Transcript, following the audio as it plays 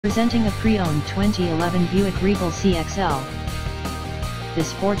Presenting a pre-owned 2011 Buick Regal CXL.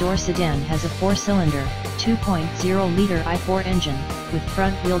 This four-door sedan has a four-cylinder, 2.0-liter i4 engine, with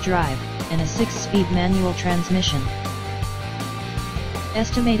front-wheel drive, and a 6-speed manual transmission.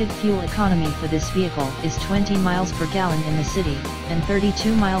 Estimated fuel economy for this vehicle is 20 miles per gallon in the city, and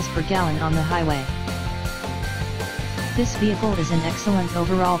 32 miles per gallon on the highway. This vehicle is in excellent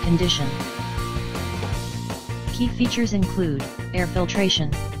overall condition. Key features include air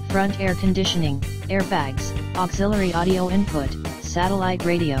filtration, front air conditioning, airbags, auxiliary audio input, satellite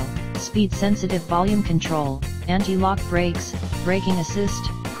radio, speed-sensitive volume control, anti-lock brakes, braking assist,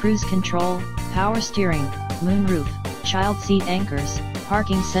 cruise control, power steering, moonroof, child seat anchors,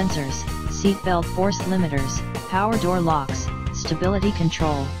 parking sensors, seat belt force limiters, power door locks, stability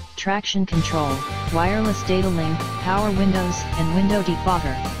control, traction control, wireless data link, power windows and window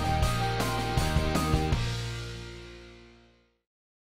defogger.